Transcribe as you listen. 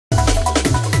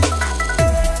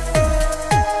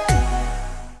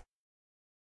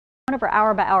Of our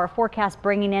hour-by-hour forecast,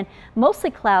 bringing in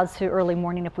mostly clouds through early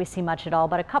morning if we see much at all,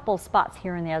 but a couple spots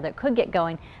here and there that could get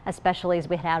going, especially as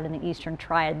we head out in the eastern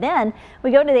triad. Then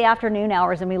we go into the afternoon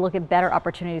hours and we look at better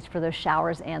opportunities for those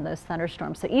showers and those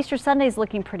thunderstorms. So Easter Sunday is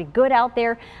looking pretty good out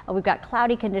there. We've got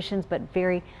cloudy conditions, but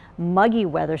very muggy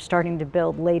weather starting to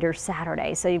build later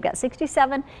Saturday. So you've got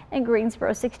 67 in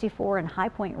Greensboro, 64 in High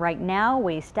Point right now.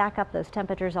 We stack up those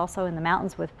temperatures also in the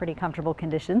mountains with pretty comfortable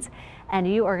conditions,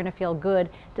 and you are going to feel good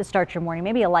to start your morning.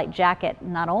 Maybe a light jacket,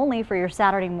 not only for your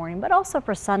Saturday morning, but also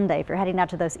for Sunday if you're heading out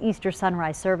to those Easter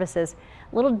sunrise services.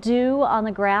 A little dew on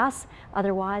the grass,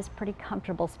 otherwise pretty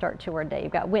comfortable start to our day.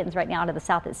 You've got winds right now to the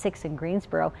south at 6 in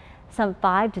Greensboro, some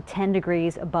 5 to 10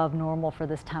 degrees above normal for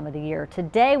this time of the year.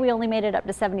 Today we only made it up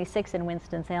to 76 in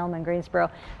Winston-Salem and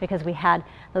Greensboro because we had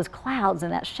those clouds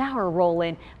and that shower roll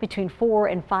in between 4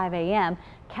 and 5 a.m.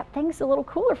 kept things a little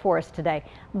cooler for us today.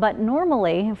 But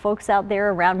normally folks out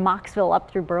there around Mocksville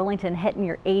up through Burlington hitting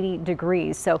your 80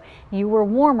 degrees. So you were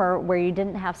warmer where you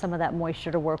didn't have some of that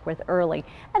moisture to work with early.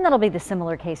 And that'll be the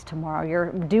similar case tomorrow.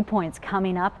 Your dew points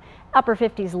coming up, upper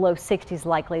 50s, low 60s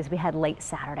likely as we head late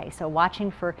Saturday. So watching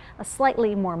for a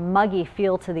slightly more muggy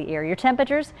feel to the air. Your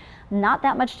temperatures not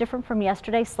that much different from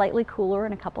yesterday, slightly cooler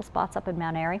in a couple spots up in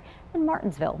Mount Airy and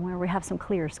Martinsville where we have some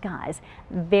clear skies.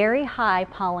 Very high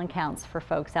pollen counts for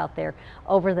folks out there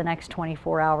over the next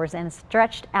 24 hours and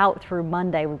stretched out through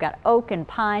Monday. We've got oak and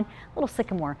pine, a little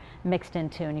sycamore mixed in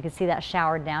too, and you can see that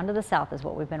shower down to the south is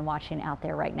what we've been watching out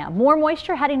there right now. More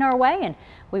moisture heading our way, and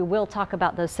we will talk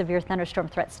about those severe thunderstorm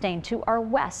threats staying to our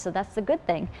west, so that's the good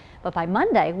thing. But by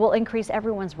Monday, we'll increase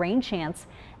everyone's rain chance,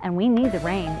 and we need the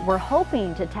rain. We're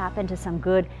hoping to tap into some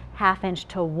good 1/2 inch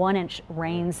to 1 inch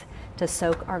rains to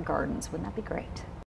soak our gardens. Wouldn't that be great?